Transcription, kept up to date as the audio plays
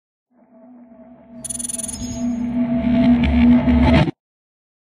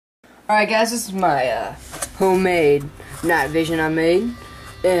Alright guys, this is my homemade night vision I made,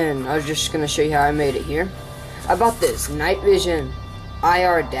 and I was just going to show you how I made it here. I bought this night vision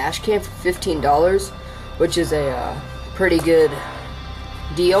IR dash cam for $15, which is a pretty good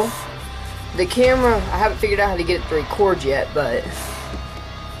deal. The camera, I haven't figured out how to get it to record yet, but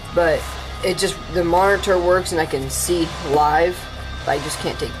it just, the monitor works and I can see live, but I just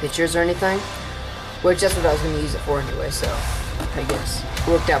can't take pictures or anything, which that's what I was going to use it for anyway, so I guess it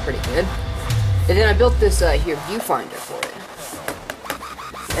worked out pretty good. And then I built this here viewfinder for it.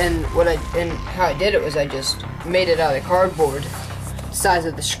 And how I did it was I just made it out of cardboard, size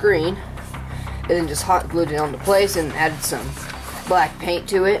of the screen, and then just hot glued it onto place and added some black paint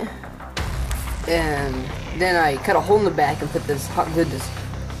to it. And then I cut a hole in the back and put this hot glued this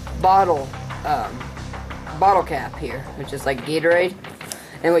bottle cap here, which is like Gatorade.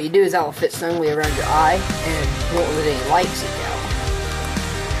 And what you do is that will fit snugly around your eye and won't let any light seep out.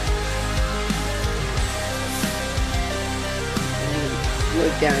 And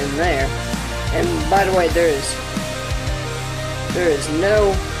look down in there. And by the way, there's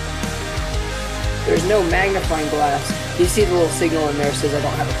no magnifying glass. You see the little signal in there that says I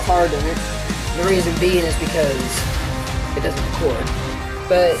don't have a card in it. The reason being is because it doesn't record.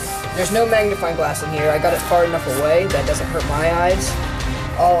 But there's no magnifying glass in here. I got it far enough away that it doesn't hurt my eyes.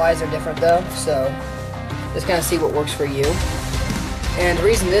 All eyes are different though, so just kind of see what works for you. And the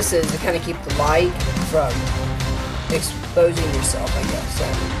reason this is to kind of keep the light from exposing yourself, I guess,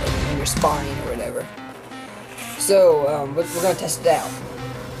 in your spine or whatever. So we're going to test it out.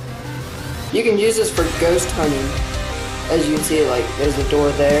 You can use this for ghost hunting. As you can see, like there's a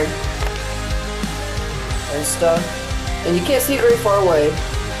door there and stuff. And you can't see it very far away,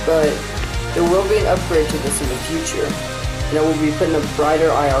 but there will be an upgrade to this in the future. And it will be putting a brighter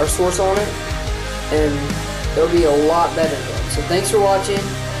IR source on it, and it'll be a lot better then. So thanks for watching.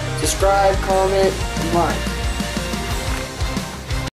 Subscribe, comment, and like.